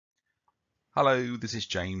Hello, this is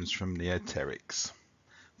James from Neoteryx.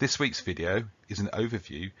 This week's video is an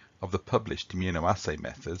overview of the published immunoassay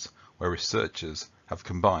methods where researchers have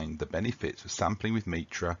combined the benefits of sampling with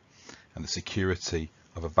Mitra and the security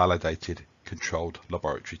of a validated controlled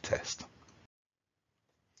laboratory test.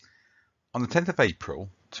 On the 10th of April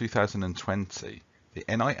 2020, the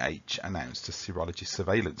NIH announced a serology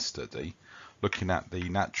surveillance study looking at the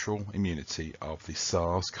natural immunity of the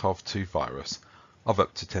SARS-CoV-2 virus of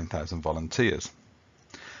up to 10,000 volunteers.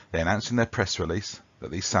 They announced in their press release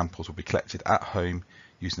that these samples will be collected at home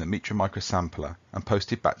using the Mitra microsampler and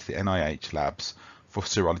posted back to the NIH labs for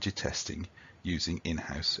serology testing using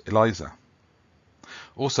in-house ELISA.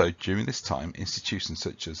 Also, during this time, institutions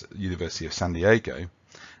such as the University of San Diego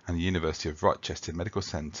and the University of Rochester Medical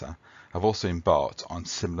Center have also embarked on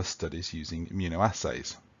similar studies using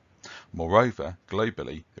immunoassays. Moreover,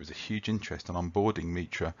 globally, there is a huge interest in onboarding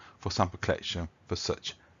Mitra for sample collection for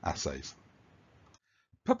such assays.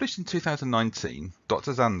 Published in 2019,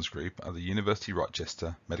 Dr. Zand's group at the University of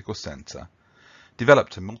Rochester Medical Center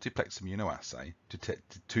developed a multiplex immunoassay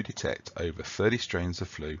to detect over 30 strains of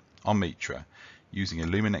flu on Mitra using a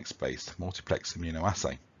Luminex-based multiplex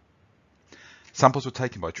immunoassay. Samples were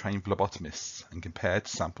taken by trained phlebotomists and compared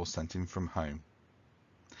to samples sent in from home.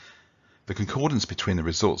 The concordance between the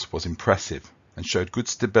results was impressive and showed good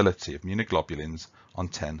stability of immunoglobulins on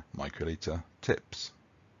 10 microliter tips.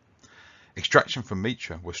 Extraction from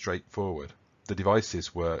Mitra was straightforward. The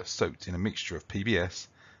devices were soaked in a mixture of PBS,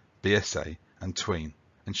 BSA and tween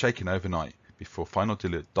and shaken overnight before final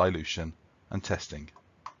dilution and testing.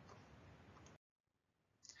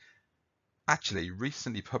 Actually,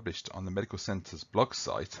 recently published on the Medical Center's blog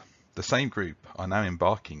site, the same group are now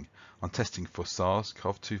embarking on testing for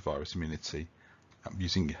SARS-CoV-2 virus immunity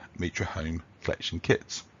using Mitra home collection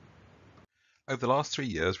kits. Over the last 3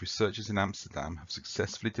 years, researchers in Amsterdam have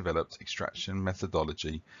successfully developed extraction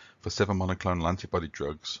methodology for 7 monoclonal antibody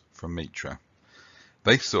drugs from Mitra.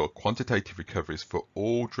 They saw quantitative recoveries for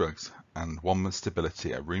all drugs and 1 month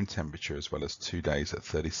stability at room temperature as well as 2 days at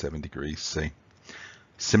 37 degrees C.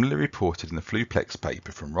 Similarly reported in the Fluplex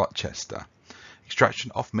paper from Rochester,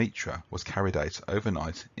 extraction off Mitra was carried out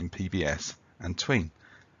overnight in PBS and tween,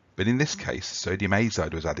 but in this case sodium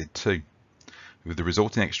azide was added too. With the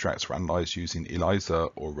resulting extracts were analysed using ELISA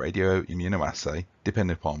or radioimmunoassay,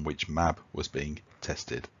 depending upon which MAB was being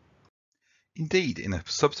tested. Indeed, in a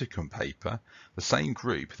subsequent paper, the same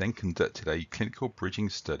group then conducted a clinical bridging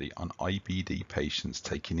study on IBD patients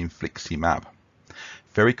taking infliximab.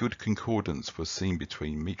 Very good concordance was seen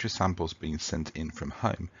between Mitra samples being sent in from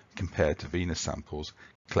home compared to venous samples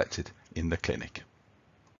collected in the clinic.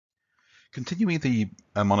 Continuing the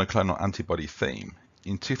monoclonal antibody theme,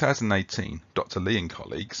 in 2018, Dr. Lee and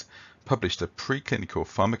colleagues published a preclinical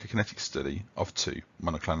pharmacokinetic study of 2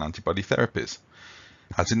 monoclonal antibody therapies.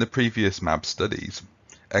 As in the previous MAB studies,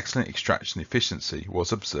 excellent extraction efficiency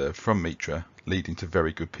was observed from Mitra, leading to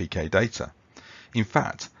very good PK data. In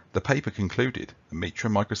fact, the paper concluded the Mitra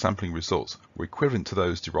microsampling results were equivalent to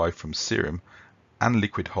those derived from serum and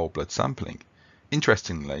liquid whole blood sampling.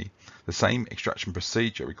 Interestingly, the same extraction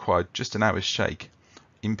procedure required just an hour's shake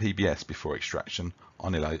in PBS before extraction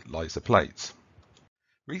on ELISA plates.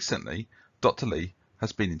 Recently, Dr. Lee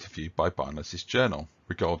has been interviewed by Bioanalysis Journal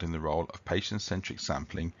regarding the role of patient-centric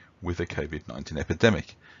sampling with the COVID-19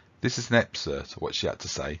 epidemic. This is an excerpt of what she had to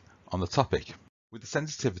say on the topic. With the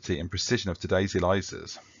sensitivity and precision of today's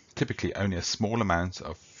ELISAs, typically only a small amount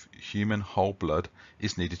of human whole blood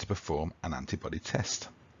is needed to perform an antibody test.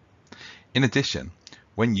 In addition,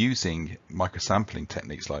 when using microsampling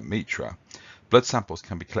techniques like Mitra, blood samples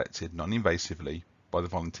can be collected non-invasively by the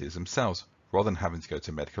volunteers themselves, rather than having to go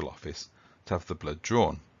to a medical office to have the blood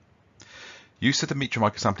drawn. Use of the Mitra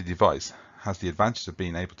microsampling device has the advantage of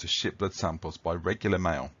being able to ship blood samples by regular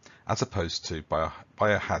mail, as opposed to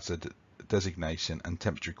biohazard designation and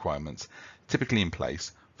temperature requirements typically in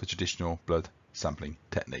place for traditional blood sampling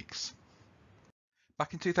techniques.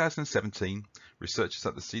 Back in 2017, researchers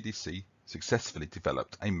at the CDC successfully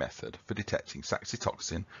developed a method for detecting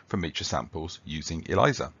saxitoxin from Mitra samples using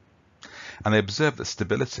ELISA, and they observed that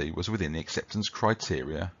stability was within the acceptance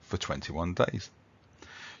criteria for 21 days.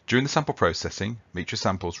 During the sample processing, Mitra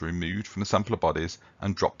samples were removed from the sampler bodies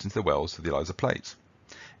and dropped into the wells of the ELISA plates.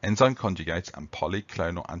 Enzyme conjugate and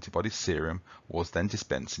polyclonal antibody serum was then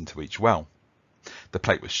dispensed into each well. The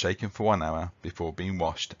plate was shaken for 1 hour before being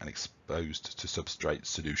washed and exposed to substrate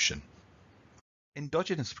solution.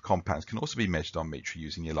 Endogenous compounds can also be measured on Mitra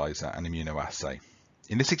using ELISA and immunoassay.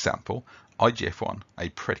 In this example, IGF-1, a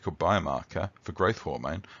critical biomarker for growth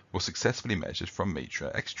hormone, was successfully measured from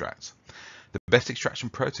Mitra extracts. The best extraction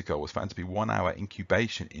protocol was found to be 1 hour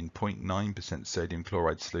incubation in 0.9% sodium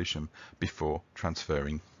chloride solution before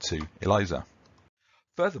transferring to ELISA.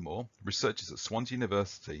 Furthermore, researchers at Swansea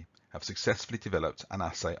University have successfully developed an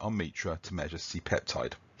assay on Mitra to measure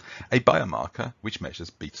C-peptide, a biomarker which measures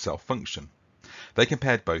beta cell function. They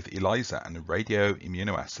compared both ELISA and a radio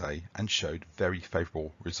immunoassay and showed very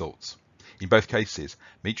favourable results. In both cases,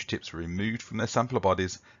 Mitra tips were removed from their sampler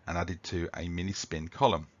bodies and added to a mini-spin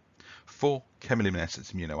column. For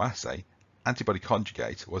chemiluminescence immunoassay, antibody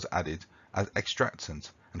conjugate was added as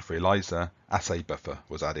extractant, and for ELISA, assay buffer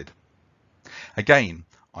was added. Again,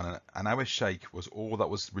 on an hour shake was all that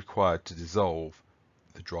was required to dissolve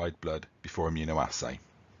the dried blood before immunoassay.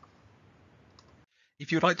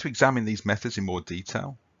 If you would like to examine these methods in more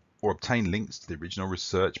detail or obtain links to the original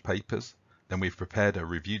research papers, then we've prepared a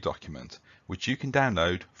review document which you can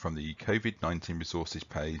download from the COVID-19 resources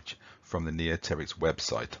page from the Neoteryx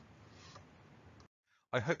website.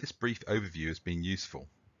 I hope this brief overview has been useful.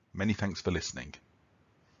 Many thanks for listening.